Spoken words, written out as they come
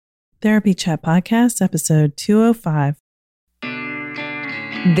Therapy Chat Podcast, episode 205.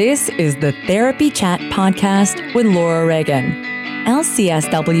 This is the Therapy Chat Podcast with Laura Reagan,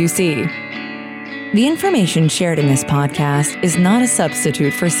 LCSWC. The information shared in this podcast is not a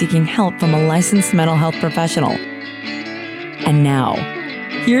substitute for seeking help from a licensed mental health professional. And now,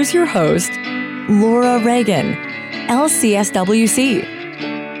 here's your host, Laura Reagan, LCSWC.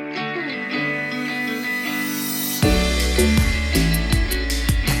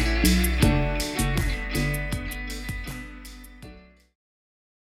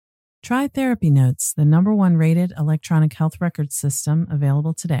 Try Therapy Notes, the #1 rated electronic health record system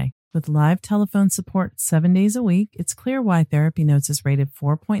available today. With live telephone support 7 days a week, it's clear why Therapy Notes is rated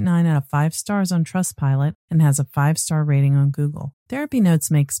 4.9 out of 5 stars on Trustpilot and has a 5-star rating on Google. Therapy Notes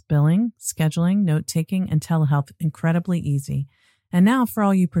makes billing, scheduling, note-taking, and telehealth incredibly easy. And now, for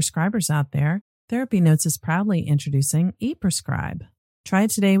all you prescribers out there, Therapy Notes is proudly introducing ePrescribe. Try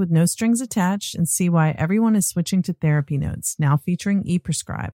it today with no strings attached and see why everyone is switching to Therapy Notes, now featuring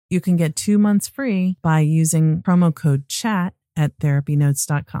ePrescribe. You can get 2 months free by using promo code CHAT at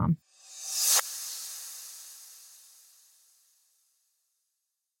therapynotes.com.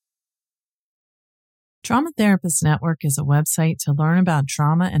 Trauma Therapist Network is a website to learn about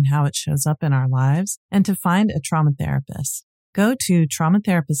trauma and how it shows up in our lives and to find a trauma therapist. Go to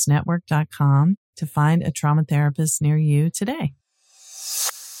traumatherapistnetwork.com to find a trauma therapist near you today.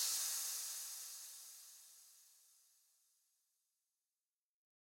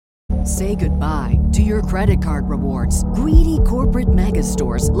 Say goodbye to your credit card rewards. Greedy corporate mega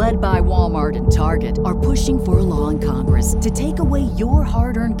stores, led by Walmart and Target, are pushing for a law in Congress to take away your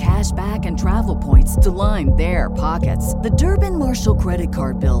hard-earned cash back and travel points to line their pockets. The Durbin-Marshall credit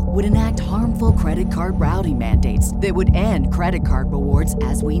card bill would enact harmful credit card routing mandates that would end credit card rewards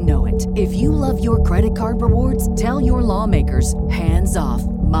as we know it. If you love your credit card rewards, tell your lawmakers, hands off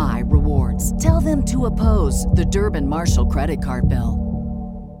my rewards. Tell them to oppose the Durbin-Marshall credit card bill.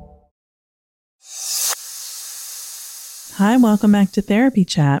 Hi, welcome back to Therapy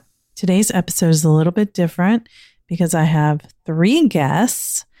Chat. Today's episode is a little bit different because I have 3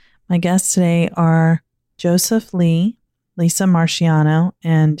 guests. My guests today are Joseph Lee, Lisa Marciano,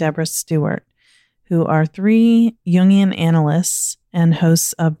 and Deborah Stewart, who are 3 Jungian analysts and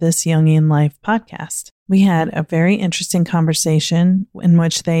hosts of this Jungian Life podcast. We had a very interesting conversation in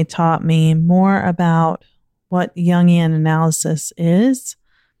which they taught me more about what Jungian analysis is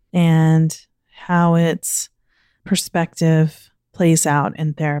and how its perspective plays out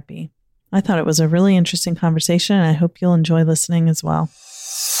in therapy. I thought it was a really interesting conversation, and I hope you'll enjoy listening as well.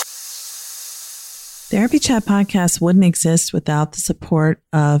 Therapy Chat Podcast wouldn't exist without the support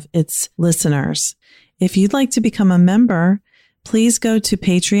of its listeners. If you'd like to become a member, please go to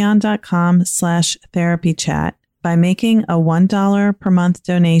patreon.com/therapychat. By making a $1 per month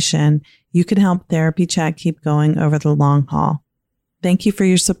donation, you can help Therapy Chat keep going over the long haul. Thank you for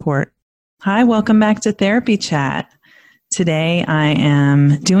your support. Hi, welcome back to Therapy Chat. Today I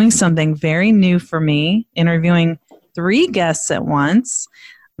am doing something very new for me, interviewing 3 guests at once.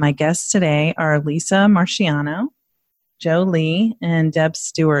 My guests today are Lisa Marciano, Joe Lee, and Deb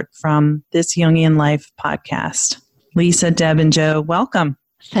Stewart from this Jungian Life podcast. Lisa, Deb, and Joe, welcome.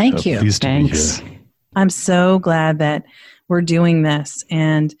 Thank you. Thanks. I'm so glad that we're doing this.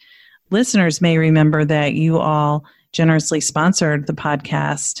 And listeners may remember that you all generously sponsored the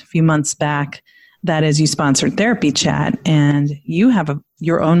podcast a few months back. That is, you sponsored Therapy Chat, and you have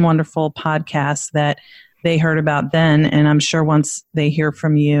your own wonderful podcast that they heard about then. And I'm sure once they hear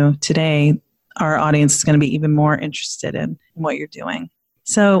from you today, our audience is going to be even more interested in what you're doing.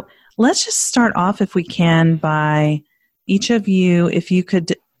 So let's just start off, if we can, by each of you, if you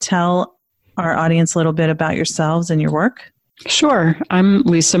could tell our audience a little bit about yourselves and your work. Sure. I'm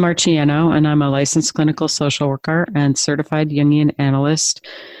Lisa Marciano, and I'm a licensed clinical social worker and certified Jungian analyst,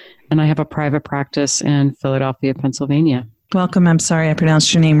 and I have a private practice in Philadelphia, Pennsylvania. Welcome. I'm sorry I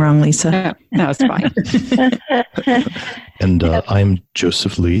pronounced your name wrong, Lisa. No, it's fine. And I'm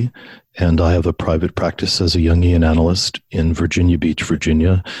Joseph Lee, and I have a private practice as a Jungian analyst in Virginia Beach,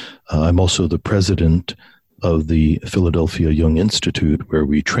 Virginia. I'm also the president of the Philadelphia Jung Institute, where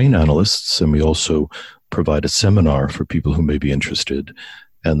we train analysts, and we also provide a seminar for people who may be interested.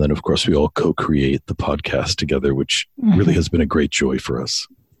 And then, of course, we all co-create the podcast together, which really has been a great joy for us.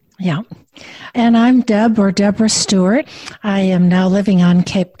 Yeah. And I'm Deb, or Deborah Stewart. I am now living on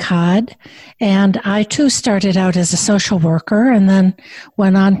Cape Cod. And I, too, started out as a social worker and then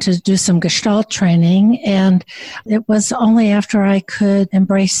went on to do some Gestalt training. And it was only after I could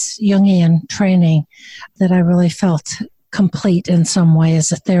embrace Jungian training that I really felt complete in some way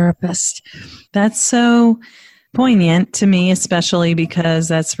as a therapist. That's so poignant to me, especially because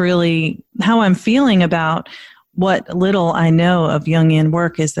that's really how I'm feeling about what little I know of Jungian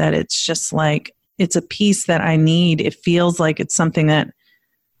work, is that it's just like, it's a piece that I need. It feels like it's something that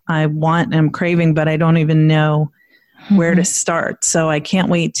I want and I'm craving, but I don't even know where to start. So I can't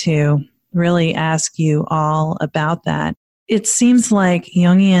wait to really ask you all about that. It seems like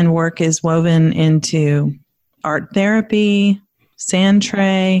Jungian work is woven into art therapy, sand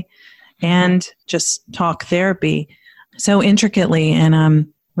tray, and just talk therapy so intricately. And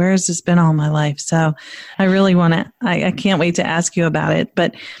where has this been all my life? So I really I can't wait to ask you about it.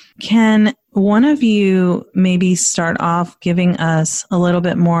 But can one of you maybe start off giving us a little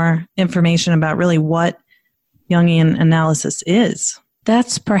bit more information about really what Jungian analysis is?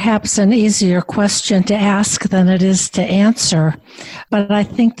 That's perhaps an easier question to ask than it is to answer. But I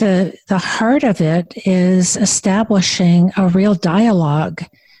think the heart of it is establishing a real dialogue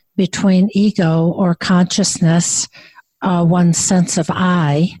between ego or consciousness, one's sense of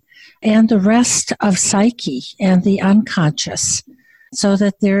I, and the rest of psyche and the unconscious, so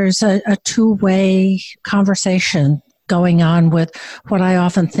that there's a two-way conversation going on with what I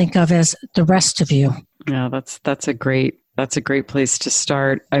often think of as the rest of you. Yeah, that's a great place to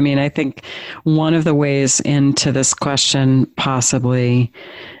start. I mean, I think one of the ways into this question possibly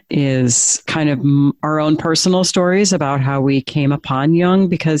is kind of our own personal stories about how we came upon Jung,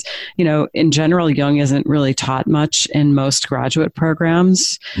 because, in general, Jung isn't really taught much in most graduate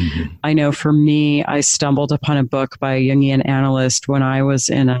programs. Mm-hmm. I know for me, I stumbled upon a book by a Jungian analyst when I was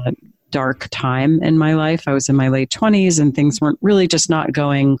in a dark time in my life. I was in my late 20s and things weren't really just not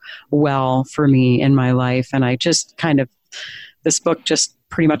going well for me in my life. And I just this book just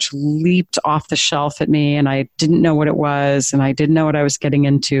pretty much leaped off the shelf at me, and I didn't know what it was, and I didn't know what I was getting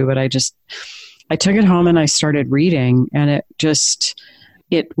into, but I took it home and I started reading, and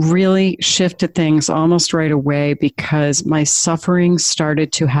it really shifted things almost right away, because my suffering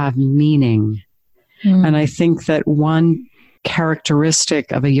started to have meaning. And I think that one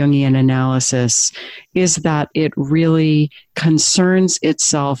characteristic of a Jungian analysis is that it really concerns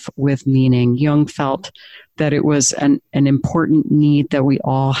itself with meaning. Jung felt that it was an important need that we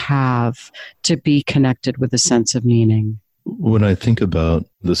all have to be connected with a sense of meaning. When I think about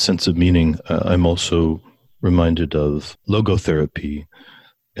the sense of meaning, I'm also reminded of logotherapy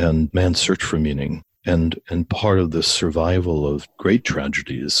and man's search for meaning. And part of the survival of great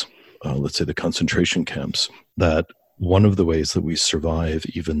tragedies, let's say the concentration camps, that one of the ways that we survive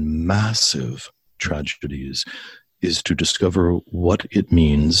even massive tragedies is to discover what it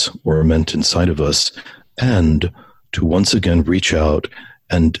means or meant inside of us, and to once again reach out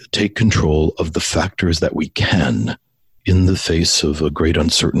and take control of the factors that we can in the face of a great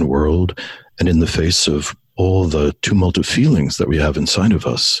uncertain world and in the face of all the tumult of feelings that we have inside of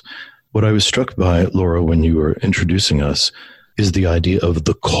us. What I was struck by, Laura, when you were introducing us, is the idea of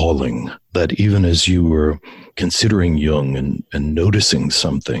the calling, that even as you were considering Jung and noticing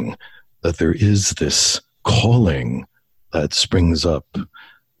something, that there is this calling that springs up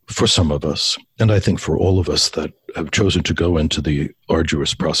for some of us, and I think for all of us that have chosen to go into the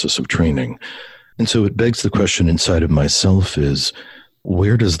arduous process of training. And so it begs the question inside of myself is,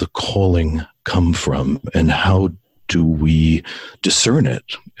 where does the calling come from, and how do we discern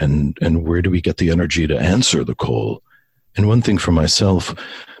it, and where do we get the energy to answer the call? And one thing for myself,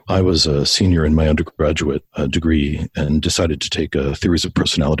 I was a senior in my undergraduate degree and decided to take a theories of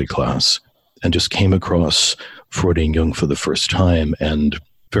personality class, and just came across Freudian Jung for the first time, and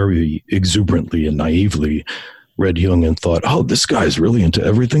very exuberantly and naively read Jung and thought, oh, this guy's really into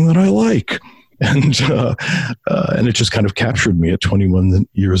everything that I like. And it just kind of captured me at 21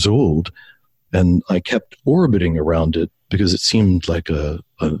 years old. And I kept orbiting around it because it seemed like a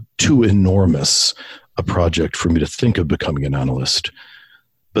too enormous a project for me to think of becoming an analyst.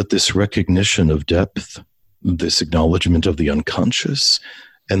 But this recognition of depth, this acknowledgement of the unconscious,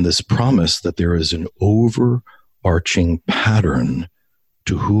 and this promise that there is an overarching pattern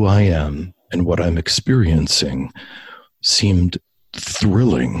to who I am and what I'm experiencing seemed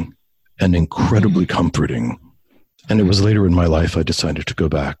thrilling and incredibly comforting. And it was later in my life I decided to go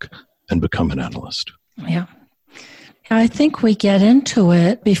back and become an analyst. Yeah. I think we get into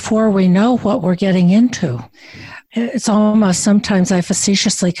it before we know what we're getting into. It's almost, sometimes I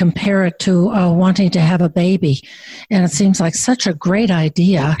facetiously compare it to wanting to have a baby. And it seems like such a great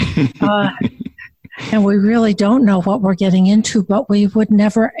idea. And we really don't know what we're getting into, but we would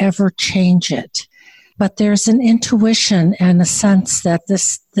never, ever change it. But there's an intuition and a sense that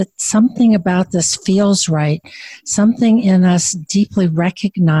that something about this feels right. Something in us deeply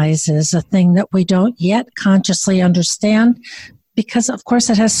recognizes a thing that we don't yet consciously understand, because, of course,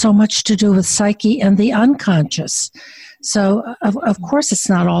 it has so much to do with psyche and the unconscious. So, of course, it's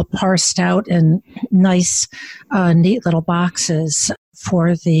not all parsed out in nice, neat little boxes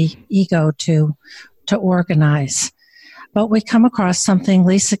for the ego to organize. But we come across something.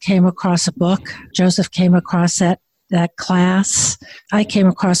 Lisa came across a book. Joseph came across that class. I came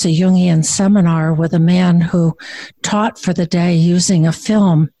across a Jungian seminar with a man who taught for the day using a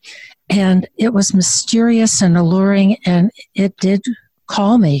film. And it was mysterious and alluring, and it did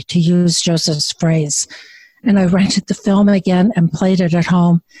call me, to use Joseph's phrase. And I rented the film again and played it at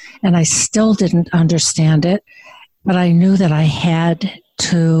home, and I still didn't understand it, but I knew that I had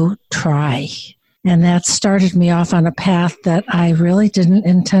to try. And that started me off on a path that I really didn't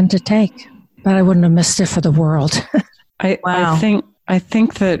intend to take, but I wouldn't have missed it for the world. I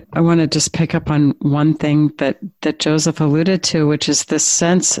think that I want to just pick up on one thing that Joseph alluded to, which is this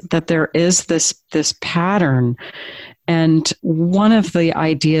sense that there is this pattern. And one of the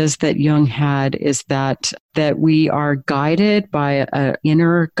ideas that Jung had is that we are guided by an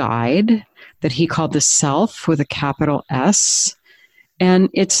inner guide that he called the self with a capital S. And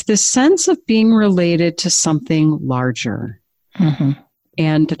it's this sense of being related to something larger. Mm-hmm.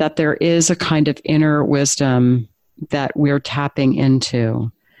 And that there is a kind of inner wisdom that we're tapping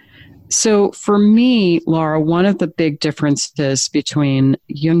into. So for me, Laura, one of the big differences between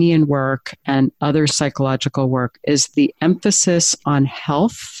Jungian work and other psychological work is the emphasis on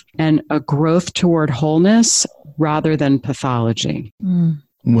health and a growth toward wholeness rather than pathology. Mm.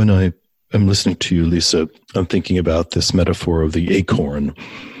 When I am listening to you, Lisa, I'm thinking about this metaphor of the acorn,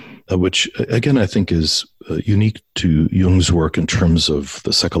 which, again, I think is unique to Jung's work in terms of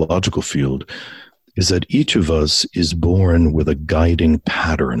the psychological field, is that each of us is born with a guiding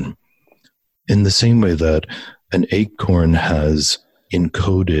pattern. In the same way that an acorn has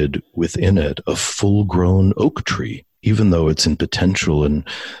encoded within it a full-grown oak tree, even though it's in potential and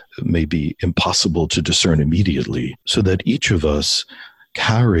maybe impossible to discern immediately, so that each of us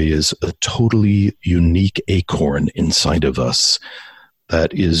carries a totally unique acorn inside of us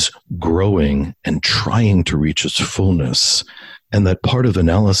that is growing and trying to reach its fullness. And that part of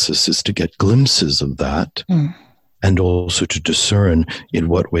analysis is to get glimpses of that and also to discern in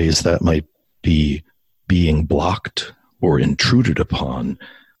what ways that might be being blocked or intruded upon,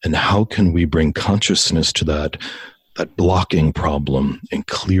 and how can we bring consciousness to that blocking problem and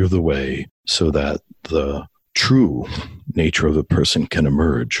clear the way so that the true nature of the person can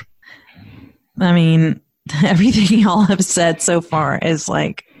emerge. I mean, everything y'all have said so far is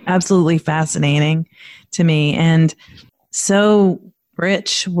like absolutely fascinating to me and so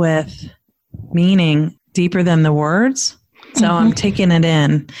rich with meaning deeper than the words. So I'm taking it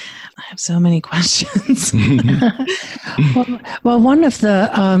in. I have so many questions. well, one of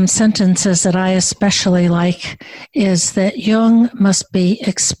the sentences that I especially like is that Jung must be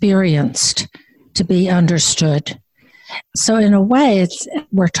experienced to be understood. So in a way,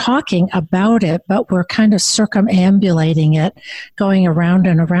 we're talking about it, but we're kind of circumambulating it, going around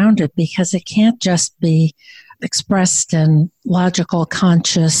and around it, because it can't just be expressed in logical,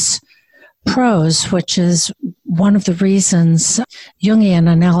 conscious prose, which is one of the reasons Jungian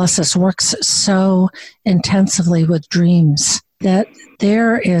analysis works so intensively with dreams. That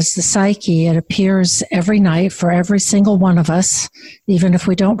there is the psyche. It appears every night for every single one of us. Even if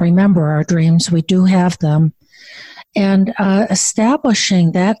we don't remember our dreams, we do have them. And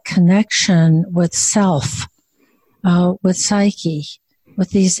establishing that connection with self, with psyche,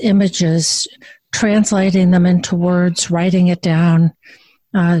 with these images, translating them into words, writing it down,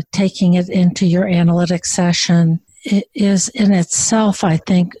 taking it into your analytic session, it is in itself, I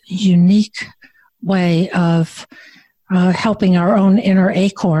think, unique way of helping our own inner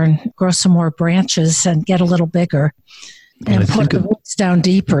acorn grow some more branches and get a little bigger, and put the roots down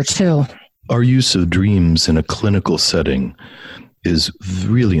deeper too. Our use of dreams in a clinical setting is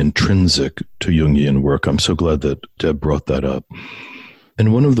really intrinsic to Jungian work. I'm so glad that Deb brought that up.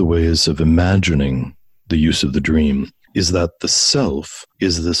 And one of the ways of imagining the use of the dream is that the self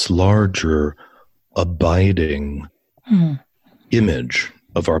is this larger, abiding image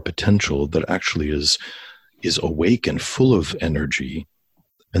of our potential that actually is awake and full of energy,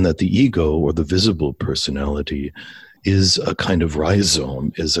 and that the ego, or the visible personality, is a kind of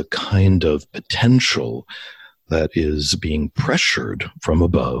rhizome, is a kind of potential that is being pressured from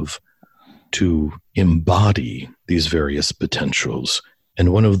above to embody these various potentials.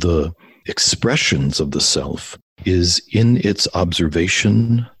 And one of the expressions of the self is in its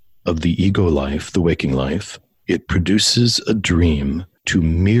observation of the ego life, the waking life. It produces a dream to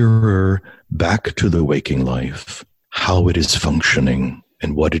mirror back to the waking life how it is functioning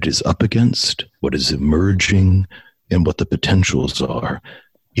and what it is up against, what is emerging, and what the potentials are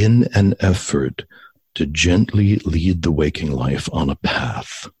in an effort to gently lead the waking life on a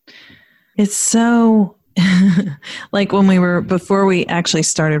path. It's so like before we actually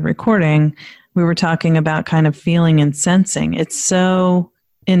started recording, we were talking about kind of feeling and sensing. It's so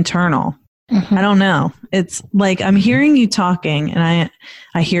internal. Mm-hmm. I don't know. It's like I'm hearing you talking and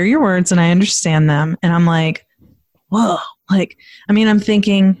I hear your words and I understand them. And I'm like, whoa. I'm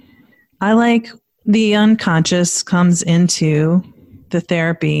thinking I like the unconscious comes into the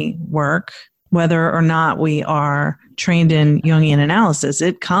therapy work, whether or not we are trained in Jungian analysis.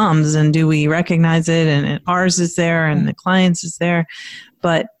 It comes, and do we recognize it? And ours is there and the client's is there.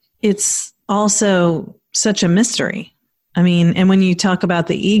 But it's also such a mystery. And when you talk about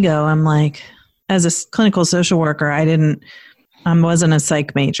the ego, I'm like, as a clinical social worker, I wasn't a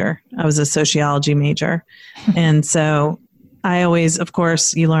psych major. I was a sociology major. And so I always, of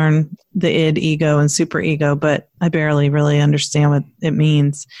course, you learn the id, ego, and superego, but I barely really understand what it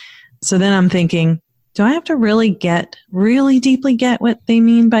means. So then I'm thinking, do I have to really deeply get what they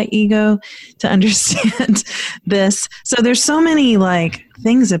mean by ego to understand this? So there's so many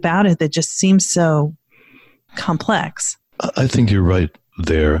things about it that just seem so complex. I think you're right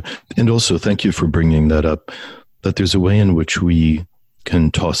there. And also, thank you for bringing that up, that there's a way in which we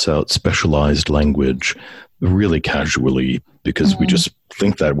can toss out specialized language really casually because we just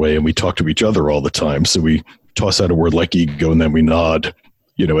think that way and we talk to each other all the time. So we toss out a word like ego and then we nod,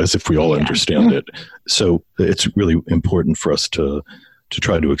 as if we all understand it. So it's really important for us to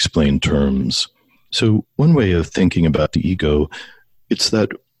try to explain terms. So one way of thinking about the ego, it's that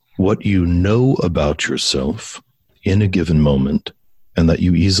what you know about yourself in a given moment and that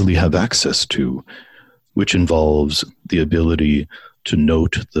you easily have access to, which involves the ability to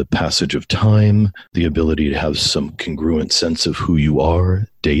note the passage of time, the ability to have some congruent sense of who you are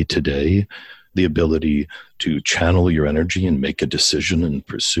day to day, the ability to channel your energy and make a decision and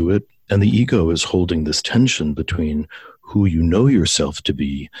pursue it. And the ego is holding this tension between who you know yourself to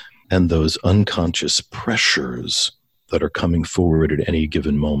be and those unconscious pressures that are coming forward at any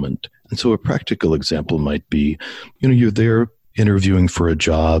given moment. And so a practical example might be, you're there interviewing for a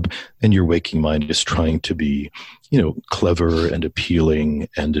job and your waking mind is trying to be, clever and appealing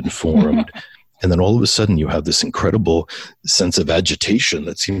and informed. And then all of a sudden you have this incredible sense of agitation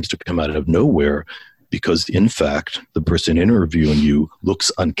that seems to come out of nowhere because, in fact, the person interviewing you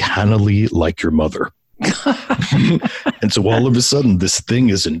looks uncannily like your mother. And so all of a sudden this thing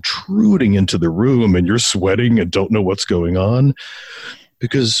is intruding into the room and you're sweating and don't know what's going on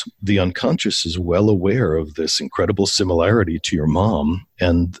because the unconscious is well aware of this incredible similarity to your mom.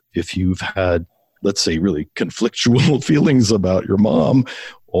 And if you've had, let's say, really conflictual feelings about your mom,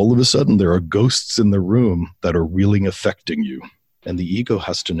 all of a sudden there are ghosts in the room that are really affecting you. And the ego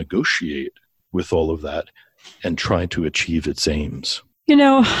has to negotiate with all of that and try to achieve its aims.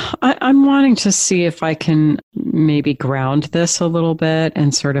 I'm wanting to see if I can maybe ground this a little bit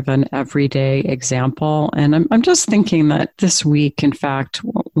in sort of an everyday example. And I'm just thinking that this week, in fact,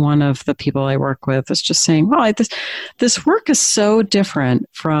 one of the people I work with is just saying, well, this work is so different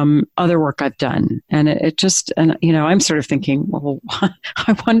from other work I've done. And I'm sort of thinking, well,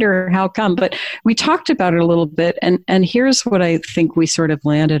 I wonder how come. But we talked about it a little bit. And here's what I think we sort of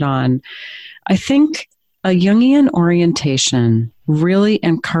landed on. I think a Jungian orientation really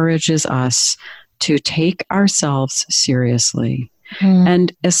encourages us to take ourselves seriously,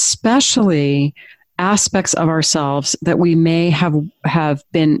 and especially aspects of ourselves that we may have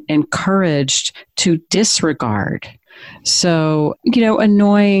been encouraged to disregard. So,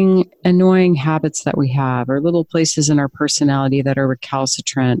 annoying habits that we have, or little places in our personality that are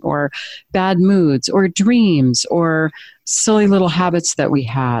recalcitrant, or bad moods, or dreams, or silly little habits that we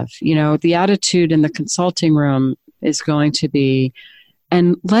have. The attitude in the consulting room is going to be,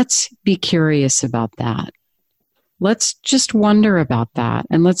 and let's be curious about that. Let's just wonder about that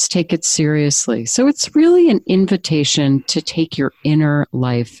and let's take it seriously. So it's really an invitation to take your inner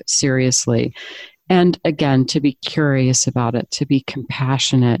life seriously. And again, to be curious about it, to be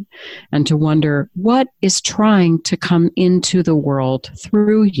compassionate, and to wonder what is trying to come into the world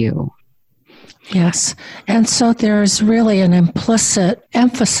through you. Yes. And so there's really an implicit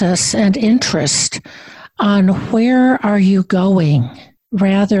emphasis and interest on where are you going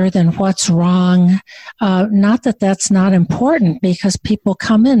rather than what's wrong. Not that that's not important, because people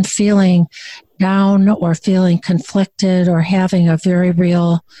come in feeling down or feeling conflicted or having a very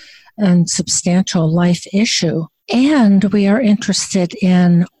real and substantial life issue. And we are interested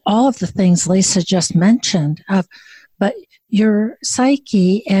in all of the things Lisa just mentioned. But your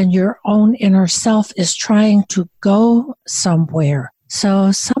psyche and your own inner self is trying to go somewhere.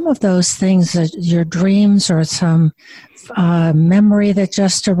 So some of those things, your dreams or some memory that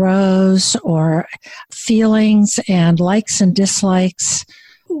just arose or feelings and likes and dislikes,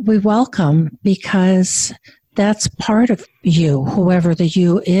 we welcome, because that's part of you, whoever the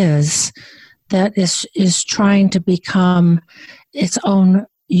you is, that is trying to become its own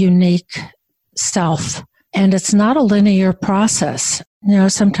unique self. And it's not a linear process.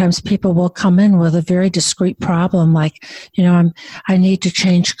 Sometimes people will come in with a very discrete problem, like, I need to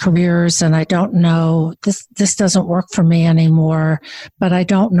change careers and I don't know, this doesn't work for me anymore, but I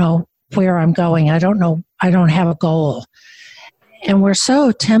don't know where I'm going. I don't know, I don't have a goal. And we're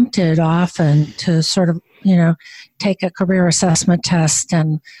so tempted often to sort of, take a career assessment test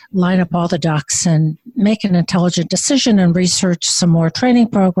and line up all the ducks and make an intelligent decision and research some more training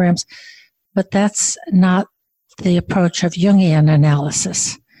programs. But that's not the approach of Jungian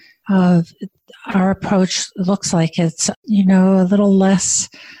analysis. Our approach looks like it's, a little less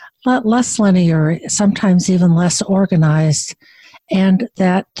linear, sometimes even less organized, and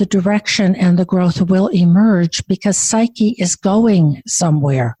that the direction and the growth will emerge because psyche is going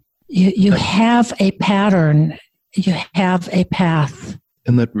somewhere. You have a pattern, you have a path.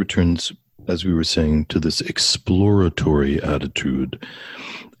 And that returns, as we were saying, to this exploratory attitude.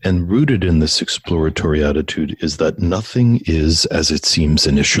 And rooted in this exploratory attitude is that nothing is as it seems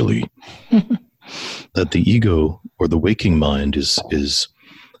initially. That the ego or the waking mind is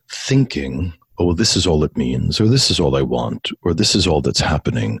thinking, oh, this is all it means, or this is all I want, or this is all that's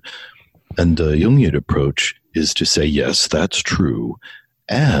happening. And the Jungian approach is to say, yes, that's true.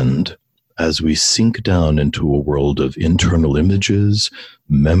 And as we sink down into a world of internal images,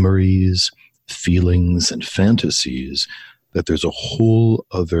 memories, feelings, and fantasies, that there's a whole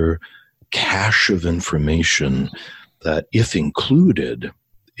other cache of information that, if included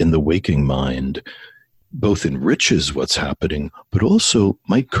in the waking mind, both enriches what's happening, but also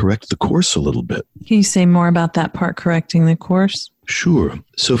might correct the course a little bit. Can you say more about that part, correcting the course? Sure.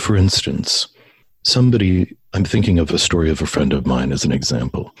 So, for instance, I'm thinking of a story of a friend of mine as an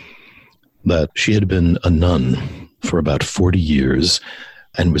example, that she had been a nun for about 40 years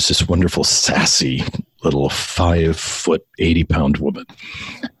and was this wonderful, sassy little 5 foot, 80-pound woman.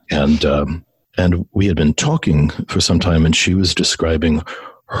 And we had been talking for some time, and she was describing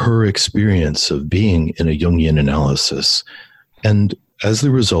her experience of being in a Jungian analysis. And as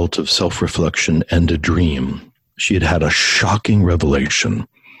the result of self-reflection and a dream, she had had a shocking revelation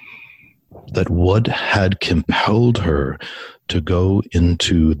that what had compelled her to go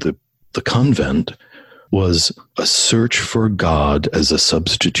into the convent was a search for God as a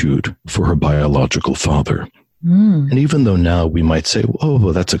substitute for her biological father. And even though now we might say, oh,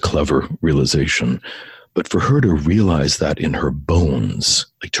 well, that's a clever realization, but for her to realize that in her bones,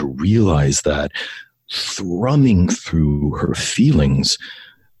 like to realize that thrumming through her feelings,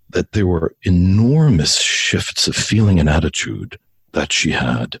 that there were enormous shifts of feeling and attitude that she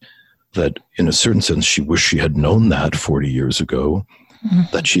had, that in a certain sense, she wished she had known that 40 years ago,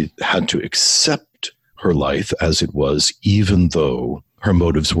 that she had to accept her life as it was, even though her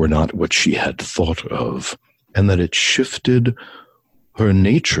motives were not what she had thought of, and that it shifted her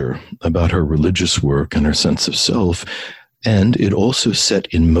nature about her religious work and her sense of self. And it also set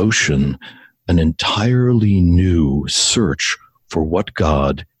in motion an entirely new search for what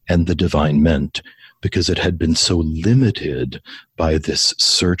God and the divine meant, because it had been so limited by this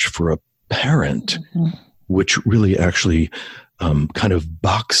search for a parent, which really actually kind of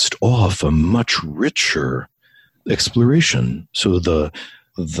boxed off a much richer exploration. So the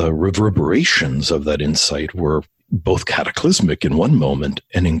reverberations of that insight were both cataclysmic in one moment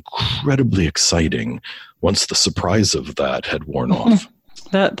and incredibly exciting once the surprise of that had worn off.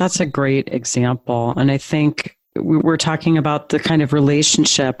 That's a great example. And I think we're talking about the kind of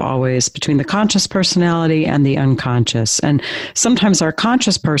relationship always between the conscious personality and the unconscious. And sometimes our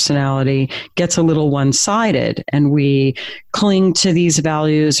conscious personality gets a little one-sided and we cling to these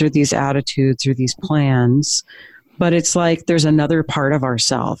values or these attitudes or these plans. But it's like there's another part of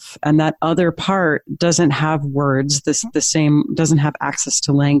ourself, and that other part doesn't have words, doesn't have access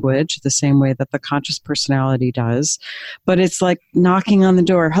to language the same way that the conscious personality does. But it's like knocking on the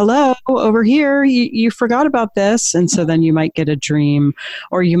door. Hello, over here. You forgot about this. And so then you might get a dream,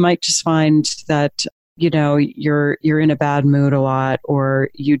 or you might just find that, you're in a bad mood a lot, or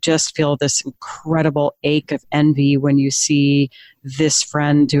you just feel this incredible ache of envy when you see this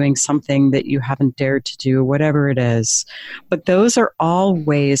friend doing something that you haven't dared to do, whatever it is. But those are all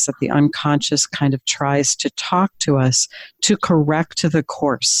ways that the unconscious kind of tries to talk to us to correct the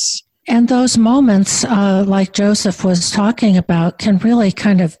course. And those moments, like Joseph was talking about, can really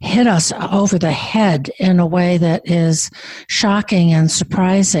kind of hit us over the head in a way that is shocking and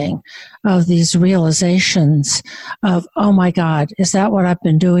surprising, of these realizations of, oh my God, is that what I've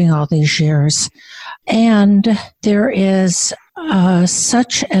been doing all these years? And there is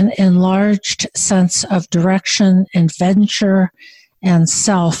such an enlarged sense of direction, adventure, and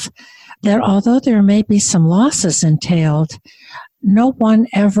self that although there may be some losses entailed, no one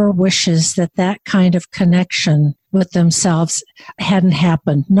ever wishes that that kind of connection with themselves hadn't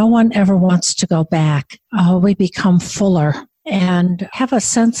happened. No one ever wants to go back. We become fuller and have a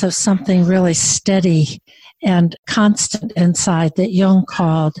sense of something really steady and constant inside that Jung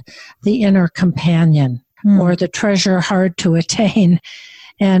called the inner companion, or the treasure hard to attain.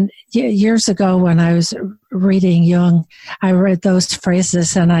 And years ago when I was reading Jung, I read those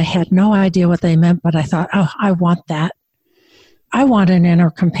phrases and I had no idea what they meant, but I thought, oh, I want that. I want an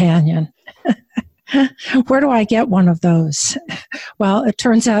inner companion. Where do I get one of those? Well, it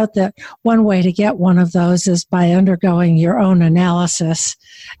turns out that one way to get one of those is by undergoing your own analysis.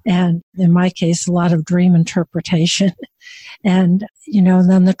 And in my case, a lot of dream interpretation. And,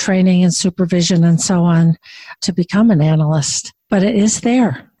 then the training and supervision and so on to become an analyst. But it is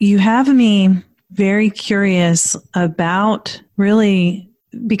there. You have me very curious about really,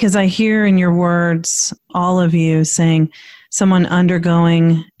 because I hear in your words, all of you saying, someone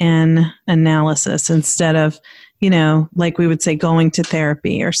undergoing an analysis instead of, like we would say, going to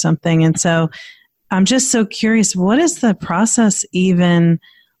therapy or something. And so I'm just so curious, what is the process even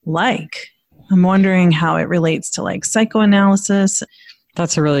like? I'm wondering how it relates to like psychoanalysis.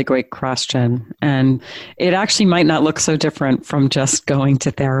 That's a really great question. And it actually might not look so different from just going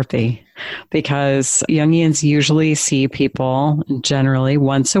to therapy, because Jungians usually see people generally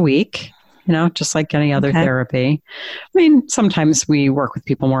once a week. Just like any other therapy. I mean, sometimes we work with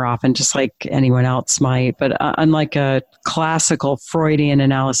people more often, just like anyone else might. But unlike a classical Freudian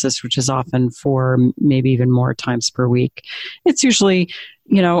analysis, which is often 4, maybe even more times per week, it's usually,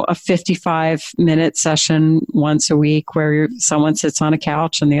 a 55-minute session once a week where someone sits on a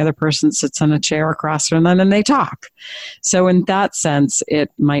couch and the other person sits on a chair across from them and they talk. So in that sense,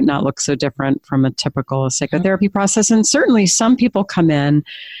 it might not look so different from a typical psychotherapy process. And certainly some people come in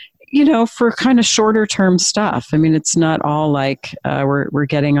for kind of shorter term stuff. I mean, it's not all like we're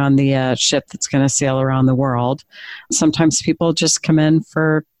getting on the ship that's going to sail around the world. Sometimes people just come in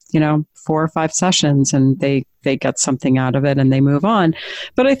for, 4 or 5 sessions and they get something out of it and they move on.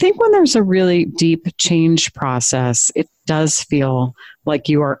 But I think when there's a really deep change process, it does feel like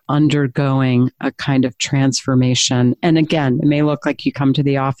you are undergoing a kind of transformation. And again, it may look like you come to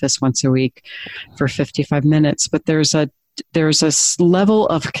the office once a week for 55 minutes, but there's a level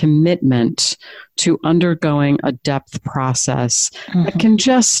of commitment to undergoing a depth process that can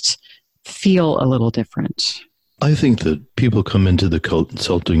just feel a little different. I think that people come into the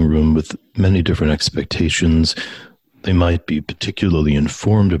consulting room with many different expectations. They might be particularly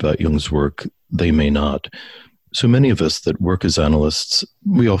informed about Jung's work. They may not. So many of us that work as analysts,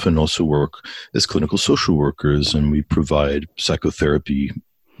 we often also work as clinical social workers, and we provide psychotherapy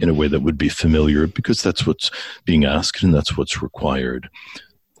in a way that would be familiar because that's what's being asked and that's what's required.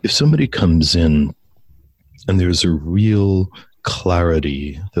 If somebody comes in and there's a real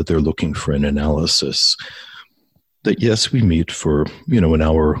clarity that they're looking for an analysis, that yes, we meet for, an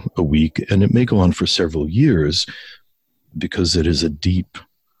hour a week, and it may go on for several years because it is a deep,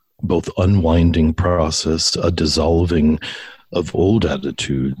 both unwinding process, a dissolving of old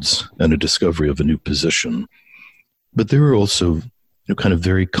attitudes and a discovery of a new position. But there are also kind of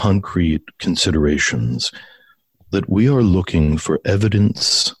very concrete considerations that we are looking for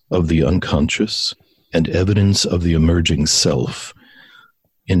evidence of the unconscious and evidence of the emerging self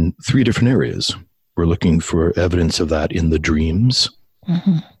in 3 different areas. We're looking for evidence of that in the dreams.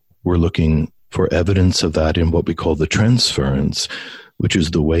 Mm-hmm. We're looking for evidence of that in what we call the transference, which is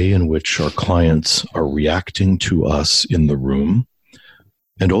the way in which our clients are reacting to us in the room.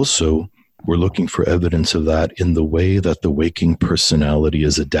 And also, we're looking for evidence of that in the way that the waking personality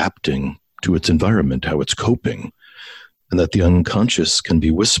is adapting to its environment, how it's coping, and that the unconscious can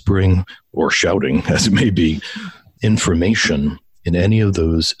be whispering or shouting, as it may be, information in any of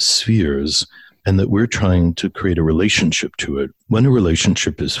those spheres, and that we're trying to create a relationship to it. When a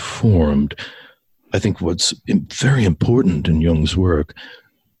relationship is formed, I think what's very important in Jung's work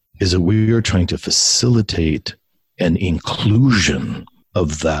is that we are trying to facilitate an inclusion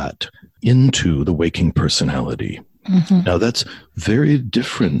of that into the waking personality. Mm-hmm. Now, that's very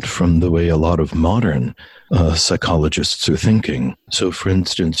different from the way a lot of modern psychologists are thinking. So, for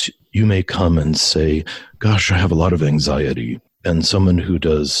instance, you may come and say, gosh, I have a lot of anxiety. And someone who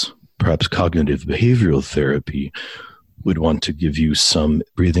does perhaps cognitive behavioral therapy would want to give you some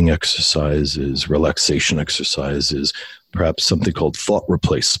breathing exercises, relaxation exercises, perhaps something called thought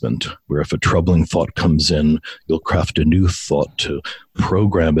replacement, where if a troubling thought comes in, you'll craft a new thought to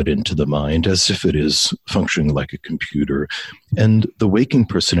program it into the mind as if it is functioning like a computer. And the waking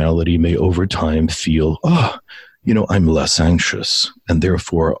personality may over time feel, I'm less anxious, and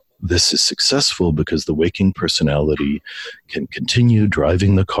therefore this is successful because the waking personality can continue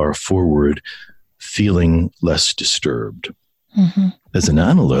driving the car forward, feeling less disturbed. Mm-hmm. As an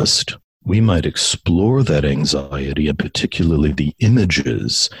analyst, we might explore that anxiety and particularly the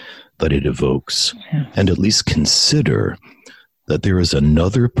images that it evokes, and at least consider that there is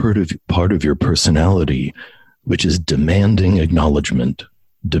another part of your personality which is demanding acknowledgement,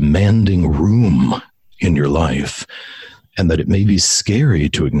 demanding room in your life, and that it may be scary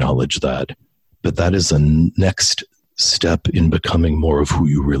to acknowledge that, but that is a next step in becoming more of who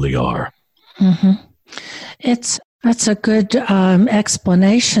you really are. Mm-hmm. That's a good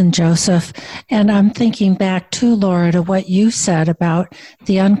explanation, Joseph. And I'm thinking back too, Laura, to what you said about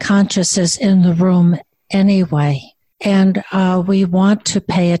the unconscious is in the room anyway. And we want to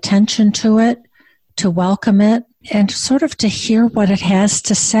pay attention to it, to welcome it, and sort of to hear what it has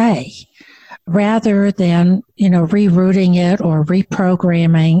to say, rather than, rerouting it or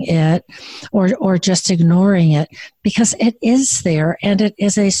reprogramming it or just ignoring it, because it is there and it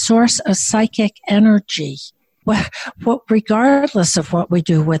is a source of psychic energy. Regardless of what we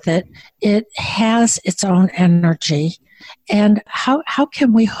do with it, it has its own energy. And how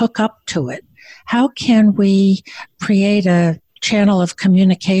can we hook up to it? How can we create a channel of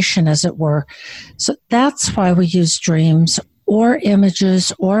communication, as it were? So that's why we use dreams or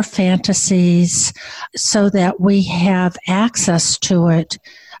images or fantasies, so that we have access to it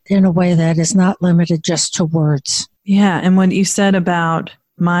in a way that is not limited just to words. Yeah, and what you said about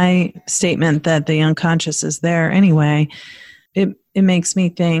my statement that the unconscious is there anyway, it makes me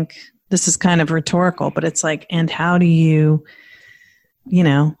think, this is kind of rhetorical, but it's like, and how do you,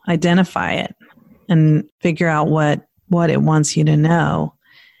 identify it and figure out what it wants you to know?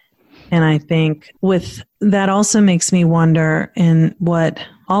 And I think with that also makes me wonder in what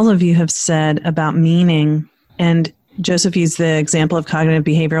all of you have said about meaning. And Joseph used the example of cognitive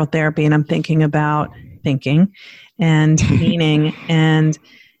behavioral therapy, and I'm thinking about thinking and meaning. And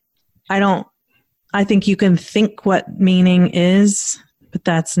I think you can think what meaning is, but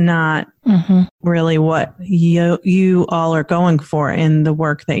that's not really what you all are going for in the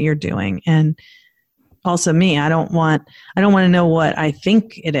work that you're doing. And also me, I don't want to know what I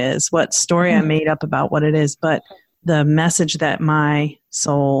think it is, what story I made up about what it is, but the message that my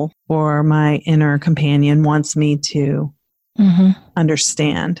soul or my inner companion wants me to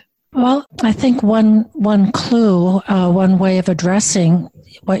understand. Well, I think one clue, one way of addressing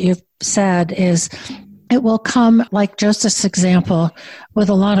what you've said is it will come, like Joseph's example, with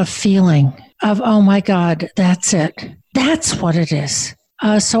a lot of feeling of, oh my God, that's it. That's what it is.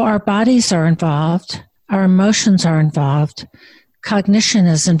 So our bodies are involved. Our emotions are involved. Cognition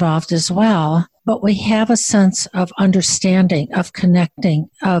is involved as well. But we have a sense of understanding, of connecting,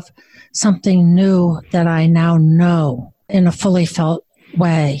 of something new that I now know in a fully felt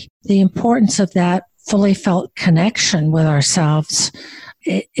way. The importance of that fully felt connection with ourselves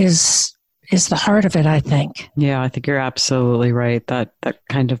is the heart of it, I think. Yeah, I think you're absolutely right. That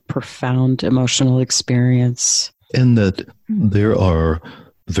kind of profound emotional experience. And that there are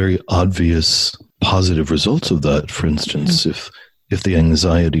very obvious positive results of that. For instance, if the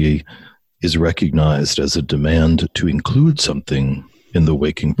anxiety is recognized as a demand to include something in the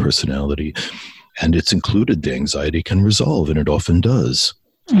waking personality, and it's included, the anxiety can resolve, and it often does.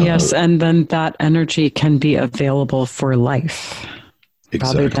 Yes, and then that energy can be available for life,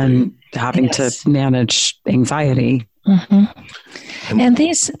 rather than having to manage anxiety. And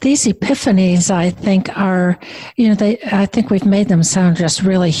these epiphanies, I think, are, I think we've made them sound just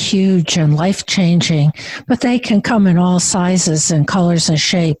really huge and life-changing, but they can come in all sizes and colors and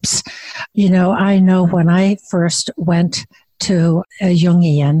shapes. I know when I first went to a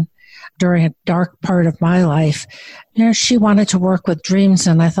Jungian during a dark part of my life, she wanted to work with dreams,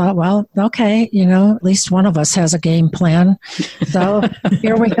 and I thought, well, okay, at least one of us has a game plan. So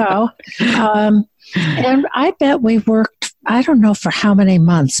here we go. And I bet we worked, I don't know for how many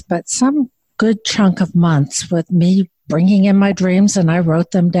months, but some good chunk of months with me bringing in my dreams, and I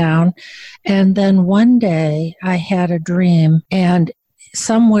wrote them down. And then one day I had a dream, and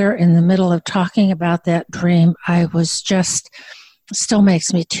somewhere in the middle of talking about that dream, I was just, still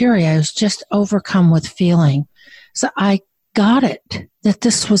makes me teary. I was just overcome with feeling. So I got it, that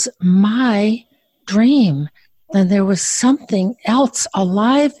this was my dream. And there was something else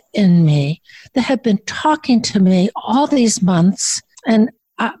alive in me that had been talking to me all these months,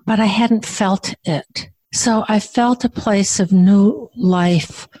 but I hadn't felt it. So I felt a place of new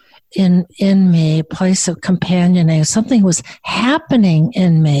life in me, a place of companioning. Something was happening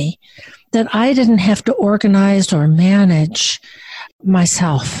in me that I didn't have to organize or manage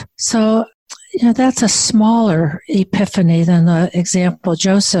myself. So, that's a smaller epiphany than the example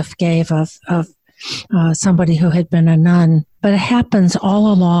Joseph gave of somebody who had been a nun. But it happens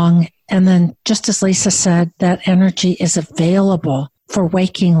all along. And then, just as Lisa said, that energy is available for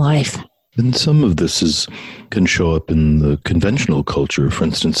waking life. And some of this can show up in the conventional culture. For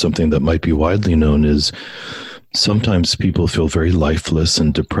instance, something that might be widely known is sometimes people feel very lifeless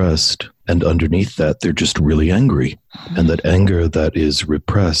and depressed. And underneath that, they're just really angry. And that anger that is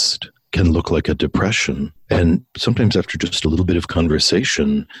repressed can look like a depression. And sometimes after just a little bit of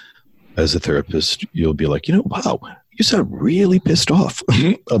conversation, as a therapist, you'll be like, wow, you sound really pissed off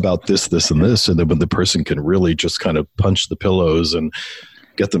about this, and this. And then when the person can really just kind of punch the pillows and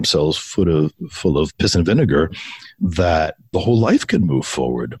get themselves full of piss and vinegar, that the whole life can move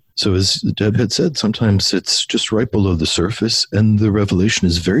forward. So as Deb had said, sometimes it's just right below the surface, and the revelation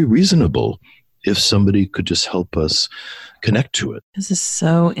is very reasonable if somebody could just help us connect to it. This is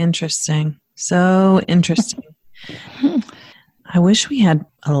so interesting. So interesting. I wish we had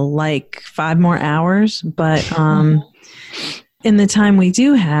 5 more hours, but in the time we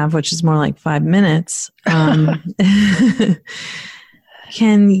do have, which is more like 5 minutes,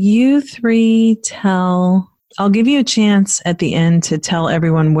 can you three I'll give you a chance at the end to tell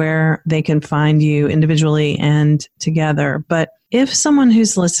everyone where they can find you individually and together. But if someone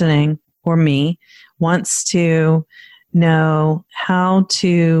who's listening, or me, wants to know how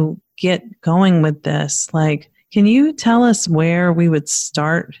to get going with this, can you tell us where we would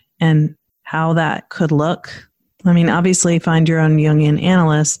start and how that could look? I mean, obviously find your own Jungian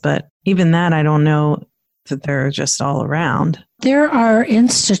analyst, but even that, I don't know that they're just all around. There are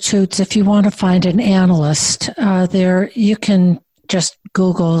institutes, if you want to find an analyst, you can just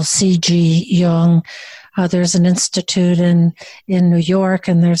Google C.G. Jung. There's an institute in New York,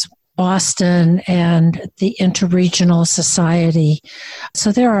 and there's Boston and the Interregional Society.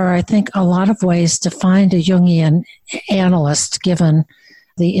 So there are, I think, a lot of ways to find a Jungian analyst given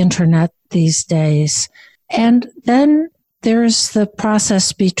the internet these days. And then there's the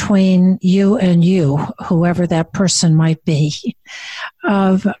process between you and you, whoever that person might be,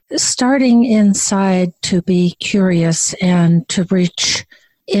 of starting inside to be curious and to reach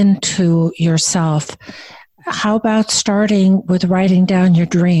into yourself. How about starting with writing down your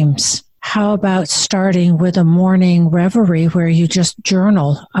dreams? How about starting with a morning reverie where you just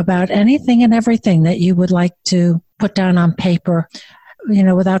journal about anything and everything that you would like to put down on paper,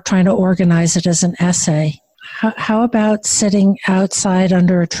 without trying to organize it as an essay? How about sitting outside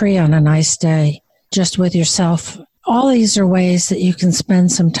under a tree on a nice day, just with yourself? All these are ways that you can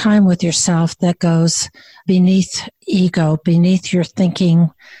spend some time with yourself that goes beneath ego, beneath your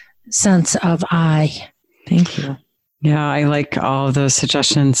thinking sense of I. Thank you. Yeah, I like all of those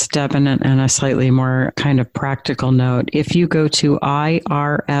suggestions, Deb, and a slightly more kind of practical note. If you go to irsja.org,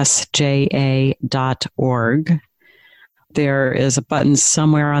 there is a button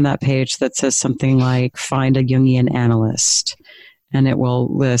somewhere on that page that says something like Find a Jungian Analyst, and it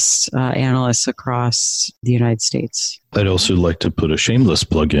will list analysts across the United States. I'd also like to put a shameless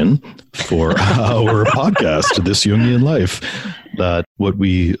plug in for our podcast, This Jungian Life, that what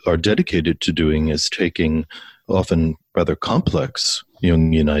we are dedicated to doing is taking often rather complex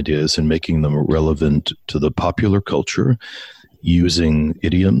Jungian ideas and making them relevant to the popular culture, using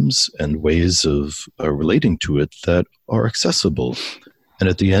idioms and ways of relating to it that are accessible. And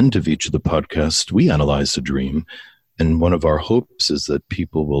at the end of each of the podcasts, we analyze a dream. And one of our hopes is that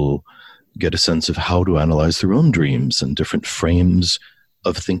people will get a sense of how to analyze their own dreams and different frames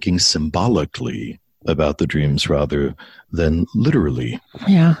of thinking symbolically about the dreams rather than literally.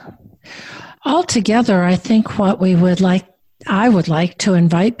 Yeah. Altogether, I think what I would like to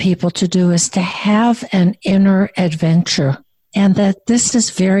invite people to do is to have an inner adventure. And that this is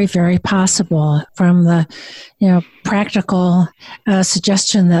very, very possible, from the, practical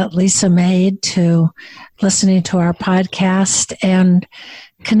suggestion that Lisa made to listening to our podcast and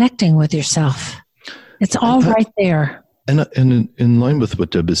connecting with yourself. It's all right there. And in line with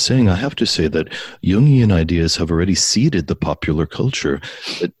what Deb is saying, I have to say that Jungian ideas have already seeded the popular culture.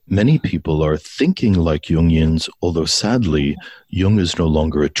 That many people are thinking like Jungians, although sadly, Jung is no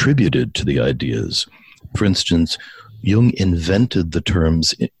longer attributed to the ideas. For instance, Jung invented the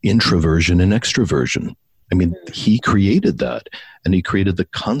terms introversion and extroversion. I mean, he created that, and he created the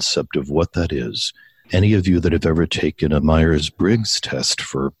concept of what that is. any of you that have ever taken a Myers-Briggs test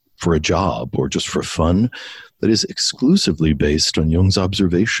for a job or just for fun, that is exclusively based on Jung's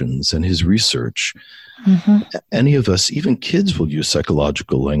observations and his research. Mm-hmm. Any of us, even kids, will use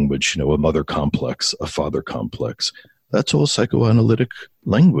psychological language, a mother complex, a father complex. That's all psychoanalytic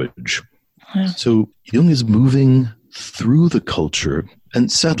language. Yeah. So Jung is moving through the culture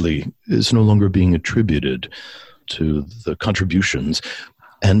and sadly is no longer being attributed to the contributions.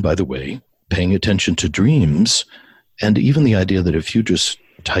 And by the way, paying attention to dreams, and even the idea that if you just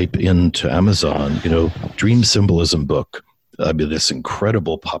type into Amazon, dream symbolism book, this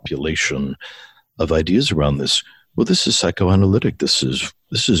incredible population of ideas around this. Well, this is psychoanalytic. This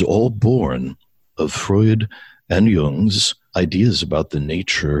is all born of Freud and Jung's ideas about the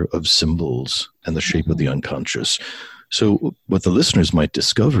nature of symbols and the shape of the unconscious. So what the listeners might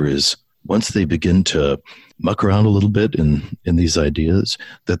discover is once they begin to muck around a little bit in these ideas,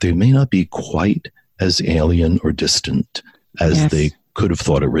 that they may not be quite as alien or distant as they could have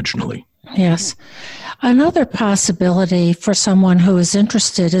thought originally. Yes. Another possibility for someone who is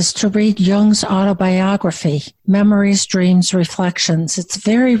interested is to read Jung's autobiography, Memories, Dreams, Reflections. It's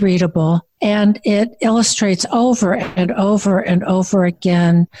very readable, and it illustrates over and over and over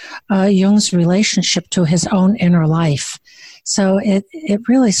again Jung's relationship to his own inner life. So it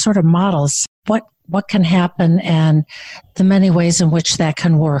really sort of models what can happen and the many ways in which that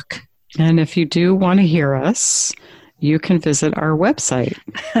can work. And if you do want to hear us, you can visit our website.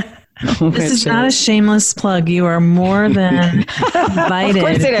 This is not a shameless plug. You are more than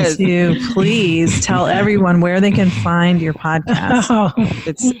invited to please tell everyone where they can find your podcast.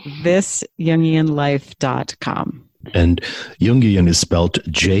 It's thisjungianlife.com. And Jungian is spelled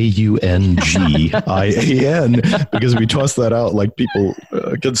Jungian, because we toss that out like people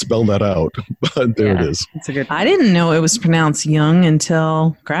can spell that out. But there it is. I didn't know it was pronounced Jung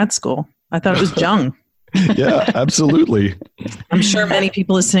until grad school. I thought it was Jung. Yeah, absolutely. I'm sure many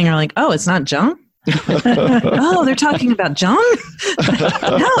people listening are like, oh, it's not Jung? Oh, they're talking about Jung?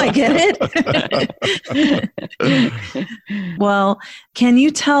 Now I get it. Well, can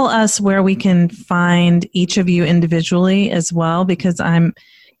you tell us where we can find each of you individually as well? Because I'm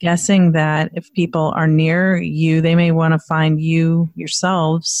guessing that if people are near you, they may want to find you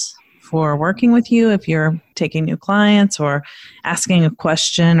yourselves for working with you if you're taking new clients or asking a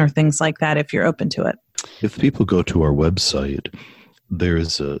question or things like that, if you're open to it. If people go to our website, there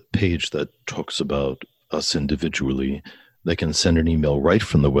is a page that talks about us individually. They can send an email right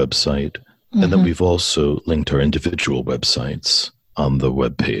from the website. Mm-hmm. And then we've also linked our individual websites on the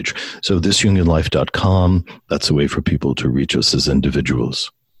webpage. So thisjungianlife.com, that's a way for people to reach us as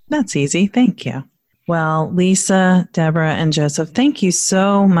individuals. That's easy. Thank you. Well, Lisa, Deborah, and Joseph, thank you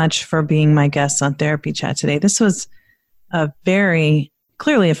so much for being my guests on Therapy Chat today. This was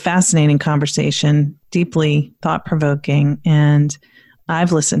clearly a fascinating conversation, deeply thought-provoking, and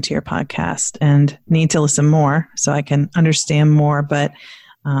I've listened to your podcast and need to listen more so I can understand more, but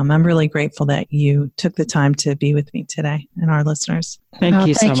I'm really grateful that you took the time to be with me today and our listeners. Thank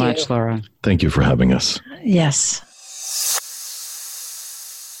you so much, Laura. Thank you for having us. Yes.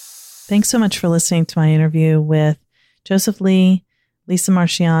 Thanks so much for listening to my interview with Joseph Lee, Lisa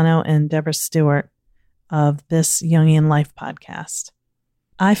Marciano, and Deborah Stewart of This Jungian Life podcast.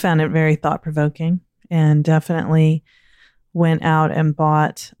 I found it very thought-provoking and definitely went out and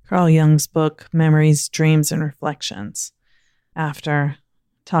bought Carl Jung's book, Memories, Dreams, and Reflections, after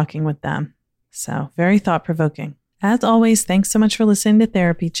talking with them. So very thought-provoking. As always, thanks so much for listening to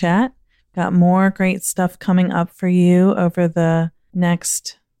Therapy Chat. Got more great stuff coming up for you over the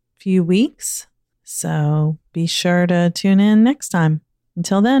next few weeks. So be sure to tune in next time.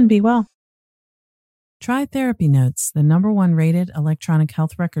 Until then, be well. Try Therapy Notes, the #1 rated electronic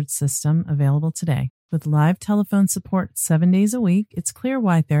health record system available today. With live telephone support 7 days a week, it's clear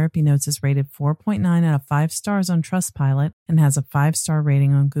why Therapy Notes is rated 4.9 out of 5 stars on Trustpilot and has a 5-star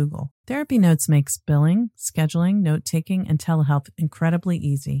rating on Google. Therapy Notes makes billing, scheduling, note-taking, and telehealth incredibly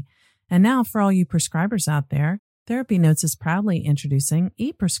easy. And now for all you prescribers out there, Therapy Notes is proudly introducing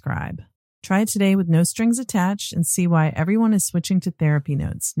ePrescribe. Try it today with no strings attached and see why everyone is switching to Therapy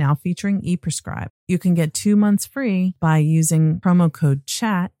Notes, now featuring ePrescribe. You can get 2 months free by using promo code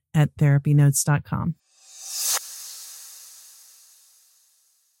CHAT at therapynotes.com.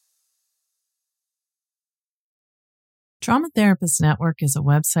 Trauma Therapist Network is a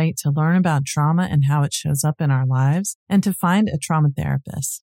website to learn about trauma and how it shows up in our lives and to find a trauma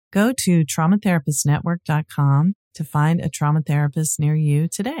therapist. Go to traumatherapistnetwork.com to find a trauma therapist near you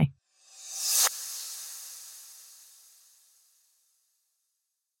today.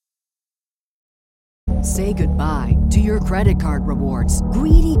 Say goodbye to your credit card rewards.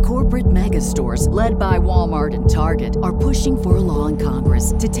 Greedy corporate mega stores, led by Walmart and Target, are pushing for a law in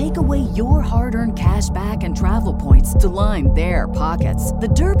Congress to take away your hard-earned cash back and travel points to line their pockets. The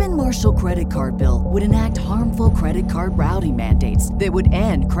Durbin-Marshall credit card bill would enact harmful credit card routing mandates that would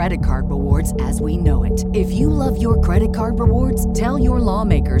end credit card rewards as we know it. If you love your credit card rewards, tell your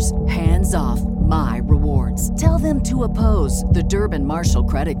lawmakers, hands off my rewards. Tell them to oppose the Durbin-Marshall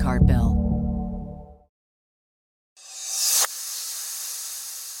credit card bill.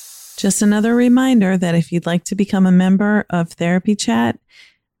 Just another reminder that if you'd like to become a member of Therapy Chat,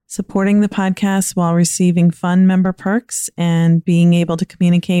 supporting the podcast while receiving fun member perks and being able to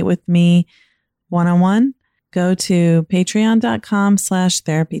communicate with me one-on-one, go to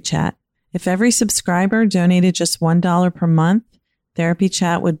patreon.com/therapychat. If every subscriber donated just $1 per month, Therapy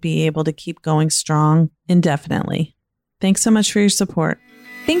Chat would be able to keep going strong indefinitely. Thanks so much for your support.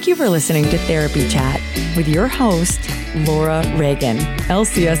 Thank you for listening to Therapy Chat with your host, Laura Reagan,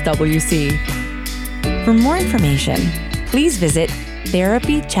 LCSWC. For more information, please visit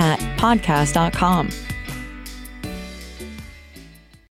therapychatpodcast.com.